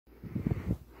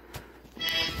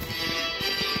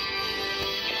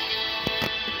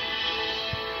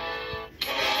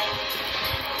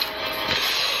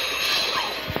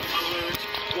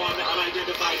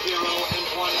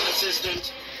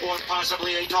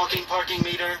Possibly a talking parking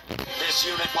meter. This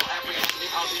unit will apprehend the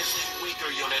obviously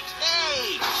weaker unit.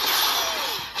 Hey!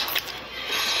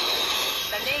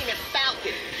 The name is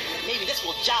Falcon. Maybe this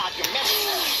will jog your memory.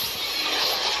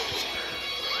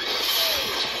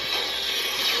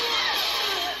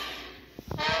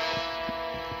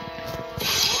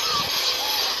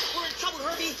 We're in trouble,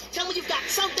 Herbie. Tell me you've got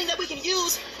something that we can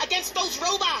use against those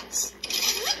robots.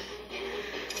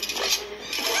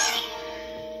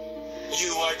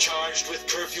 You are charged with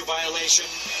curfew violation,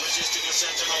 resisting a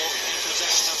sentinel, and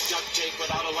possession of duct tape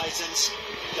without a license.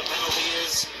 The penalty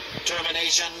is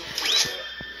termination.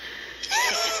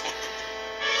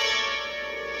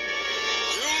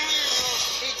 You leave those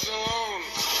kids alone.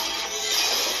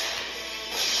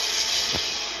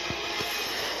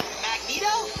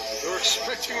 Magneto? You're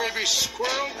expecting maybe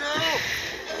Squirrel Girl?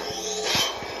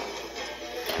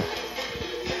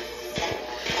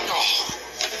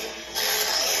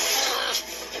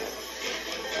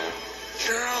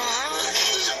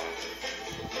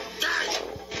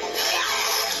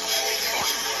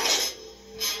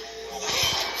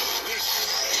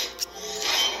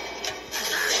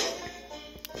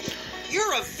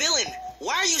 You're a villain.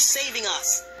 Why are you saving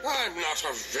us? I'm not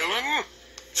a villain,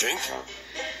 think.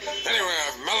 Anyway,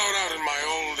 I've mellowed out in my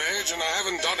old age, and I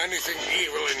haven't done anything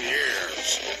evil in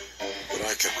years. But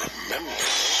I can remember.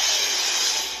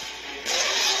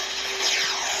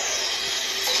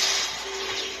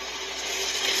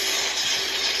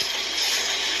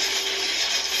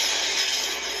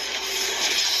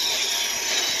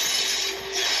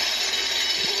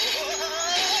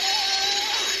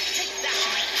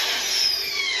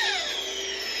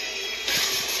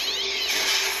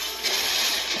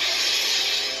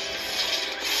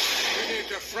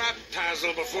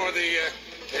 Fraptazzle before the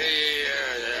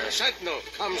sentinel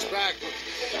comes back with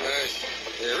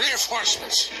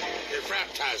reinforcements.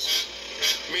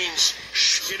 Fraptazzle means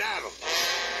skedaddle.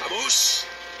 Vamoose,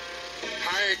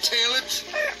 hightail it.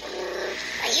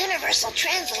 A universal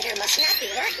translator must not be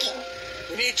working.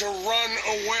 We need to run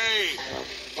away.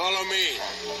 Follow me.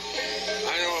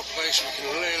 I know a place we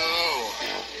can lay low.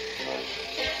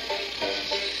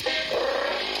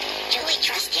 Do we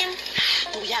trust him?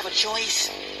 Do we have a choice?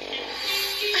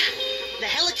 The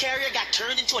helicarrier got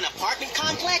turned into an apartment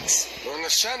complex? When the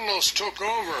Sentinels took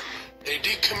over, they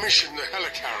decommissioned the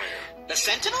helicarrier. The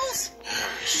Sentinels?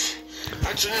 Yes.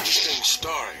 That's an interesting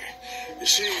story. You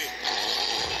see,